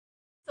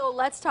So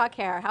let's talk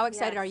hair. How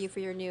excited Yes. are you for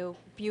your new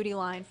beauty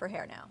line for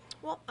hair now?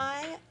 Well,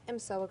 I am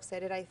so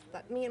excited. I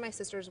thought me and my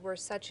sisters were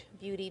such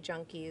beauty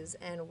junkies,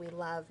 and we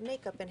love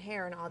makeup and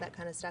hair and all that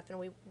kind of stuff. And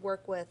we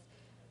work with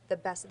the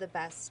best of the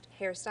best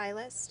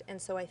hairstylists,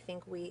 and so I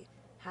think we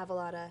have a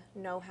lot of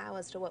know-how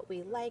as to what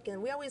we like.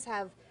 And we always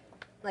have,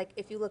 like,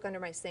 if you look under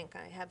my sink,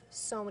 I have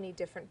so many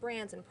different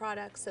brands and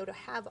products. So to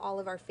have all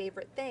of our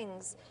favorite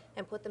things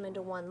and put them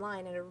into one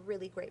line at a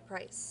really great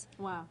price,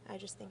 Wow. I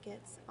just think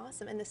it's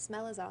awesome. And the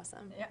smell is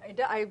awesome.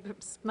 Yeah, I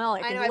smell it.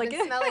 I Can know, you I've lick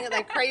been it? smelling it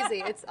like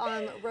crazy. It's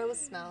rose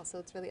smell, so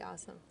it's really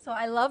awesome. So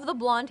I love the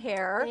blonde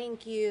hair.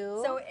 Thank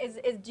you. So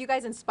do you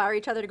guys inspire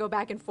each other to go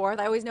back and forth?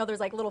 I always know there's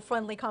like little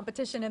friendly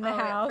competition in the Oh,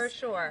 yeah, house. for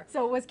sure.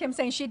 So was Kim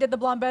saying she did the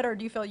blonde better, or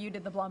do you feel you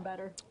did the blonde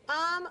better?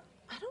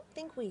 I don't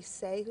think we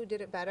say who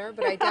did it better,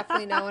 but I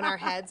definitely know in our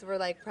heads we're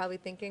like probably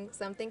thinking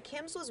something.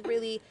 Kim's was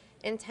really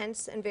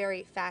intense and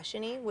very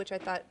fashion-y, which I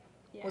thought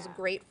was Yeah.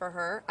 great for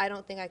her. I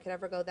don't think I could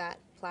ever go that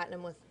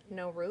platinum with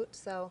no root,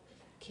 so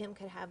Kim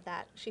could have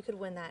that. She could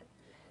win that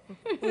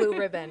blue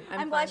ribbon. I'm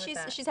fine glad with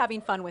that. she's having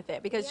fun with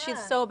it because she's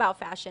Yeah. so about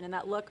fashion, and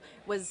that look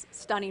was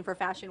stunning for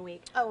Fashion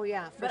Week. Oh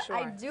yeah, for But sure.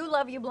 I do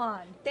love you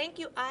blonde. Thank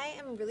you. I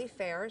am really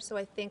fair, so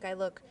I think I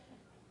look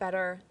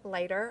better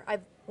lighter. I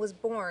was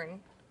born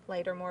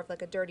lighter, more of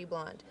like a dirty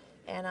blonde,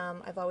 and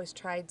I've always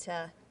tried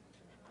to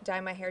dye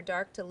my hair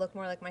dark to look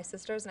more like my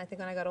sisters, and I think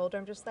when I got older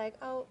I'm just like,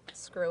 oh,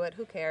 screw it,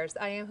 who cares?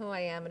 I am who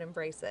I am and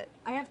embrace it.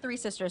 I have 3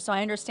 sisters, so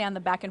I understand the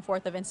back and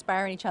forth of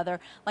inspiring each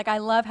other. Like, I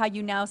love how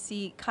you now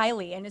see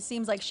Kylie, and it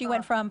seems like she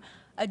went from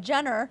a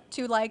Jenner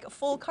to like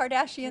full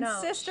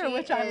Kardashian sister, she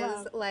which is I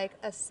love. like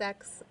a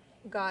sex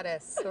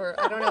goddess, or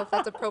I don't know if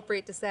that's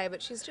appropriate to say,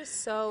 but she's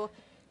just so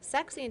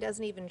sexy and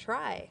doesn't even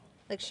try.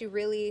 Like she'll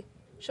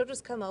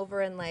just come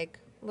over in like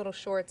little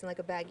shorts and like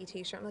a baggy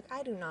t-shirt. I'm like,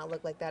 I do not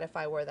look like that if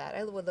I wore that.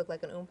 I would look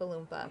like an Oompa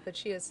Loompa, but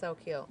she is so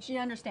cute. She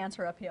understands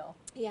her appeal.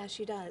 Yeah,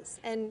 she does.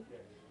 And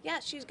yeah,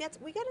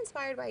 we get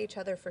inspired by each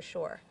other for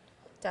sure.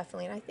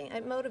 Definitely. And I think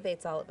it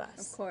motivates all of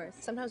us. Of course.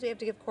 Sometimes we have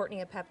to give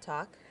Courtney a pep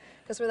talk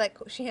because we're like,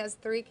 she has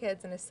 3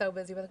 kids and is so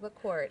busy. We're like, but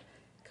Court,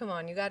 come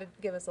on, you got to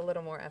give us a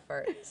little more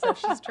effort. So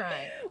she's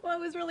trying. Well,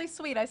 it was really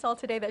sweet. I saw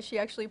today that she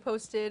actually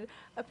posted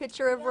a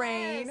picture of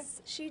rain.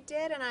 Yes, she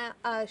did.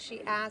 And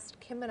she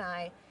asked Kim and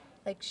I,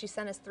 like, she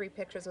sent us 3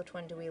 pictures, which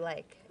one do we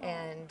like?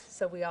 And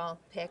so we all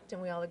picked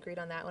and we all agreed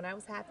on that one. I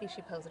was happy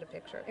she posted a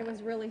picture of It that.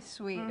 was really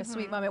sweet, a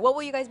sweet moment. What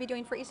will you guys be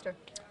doing for Easter?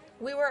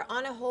 We were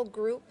on a whole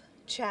group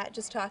chat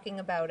just talking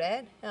about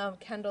it.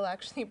 Kendall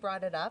actually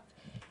brought it up.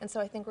 And so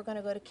I think we're going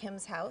to go to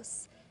Kim's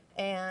house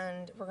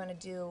and we're going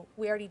to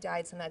we already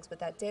dyed some eggs, but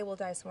that day we'll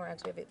dye some more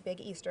eggs. We have a big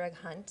Easter egg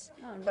hunt.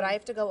 Oh, but I nice.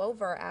 have to go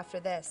over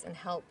after this and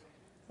help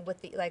with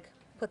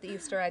put the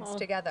Easter eggs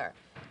together.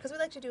 Because we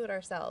like to do it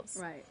ourselves.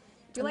 Right.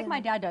 You're like my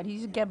dad did. He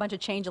used to get a bunch of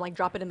change and like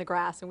drop it in the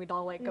grass, and we'd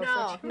all like go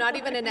No, search. not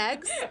even in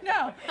eggs.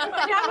 No, my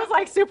dad was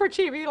like super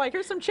cheap. He'd like,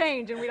 here's some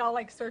change, and we'd all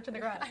like search in the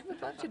grass. I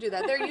would love to do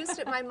that.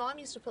 My mom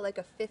used to put like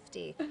a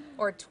 50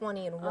 or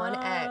 20 in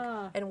one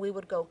egg, and we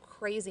would go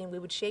crazy and we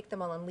would shake them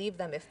all and leave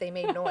them if they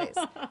made noise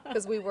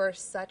because we were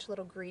such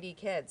little greedy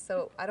kids.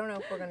 So I don't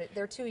know if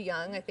they're too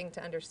young, I think,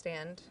 to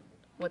understand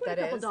what Put that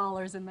a couple is.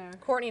 dollars in there.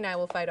 Courtney and I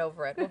will fight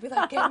over it. We'll be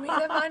like, give me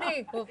the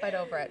money. We'll fight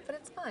over it. But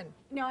it's fun.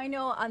 Now, I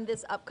know on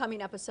this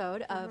upcoming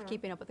episode of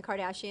Keeping Up with the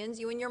Kardashians,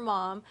 you and your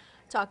mom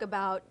talk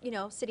about,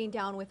 sitting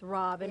down with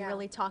Rob and Yeah.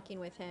 really talking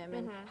with him.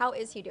 And how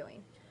is he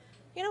doing?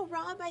 You know,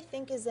 Rob, I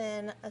think, is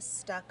in a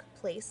stuck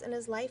place in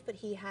his life, but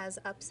he has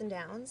ups and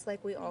downs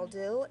like we all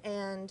do.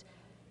 And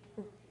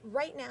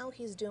right now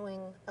he's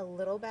doing a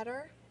little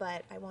better,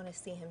 but I want to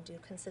see him do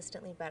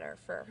consistently better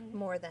for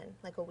more than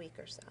like a week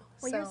or so.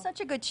 Well, you're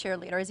such a good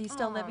cheerleader. Is he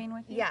still living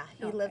with you? Yeah,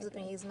 he Okay, lives with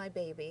good. me. He's my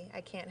baby.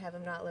 I can't have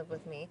him not live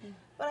with me.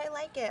 But I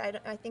like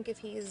it. I think if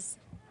he's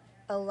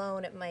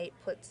alone, it might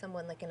put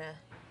someone like in a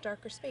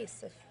darker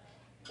space. If,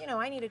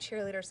 I need a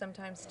cheerleader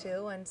sometimes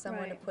too, and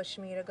someone to Right. push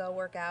me to go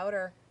work out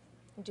or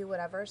do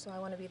whatever, so I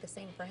want to be the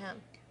same for him.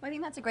 Well, I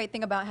think that's a great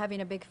thing about having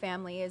a big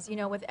family is,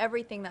 with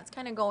everything that's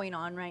kind of going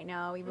on right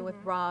now, even with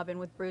Rob and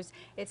with Bruce,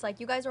 it's like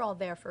you guys are all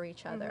there for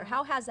each other.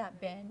 How has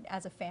that been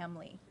as a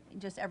family?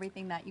 Just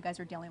everything that you guys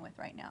are dealing with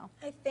right now.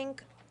 I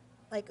think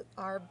like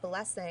our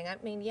blessing, I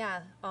mean,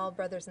 yeah, all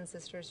brothers and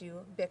sisters,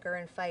 you bicker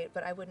and fight,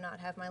 but I would not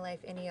have my life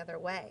any other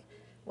way.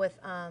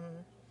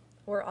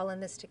 We're all in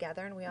this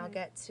together and we all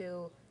get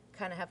to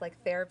kind of have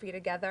like therapy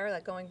together,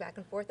 like going back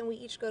and forth, and we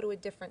each go to a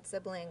different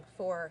sibling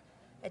for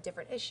a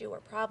different issue or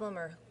problem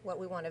or what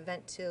we want to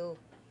vent to.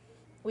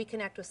 We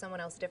connect with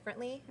someone else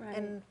differently, Right.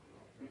 and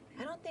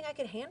I don't think I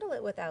could handle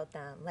it without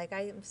them. Like,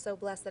 I am so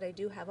blessed that I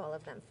do have all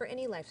of them for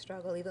any life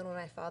struggle. Even when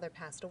my father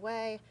passed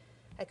away,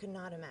 I could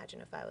not imagine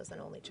if I was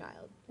an only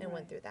child and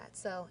went through that.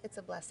 So it's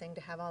a blessing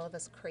to have all of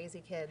us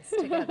crazy kids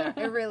together.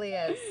 It really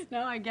is.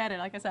 No, I get it.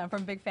 Like I said, I'm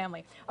from a big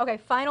family. Okay,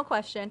 final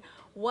question.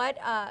 What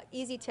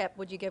easy tip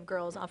would you give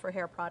girls for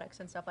hair products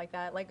and stuff like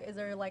that? Like, is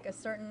there like a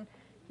certain,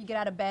 you get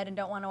out of bed and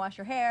don't want to wash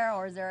your hair,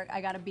 or is there,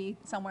 I got to be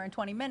somewhere in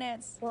 20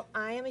 minutes? Well,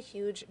 I am a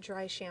huge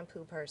dry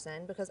shampoo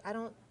person because I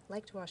don't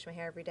like to wash my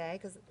hair every day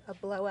because a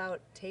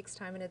blowout takes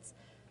time and it's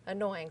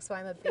annoying. So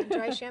I'm a big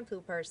dry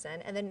shampoo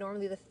person, and then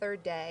normally the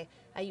third day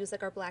I use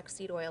like our black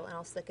seed oil and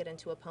I'll slick it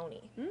into a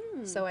pony.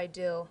 So I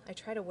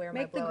try to wear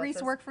my Make the blow-off grease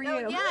as- work for No,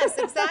 you. Yes,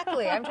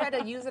 exactly. I'm trying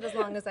to use it as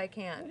long as I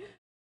can.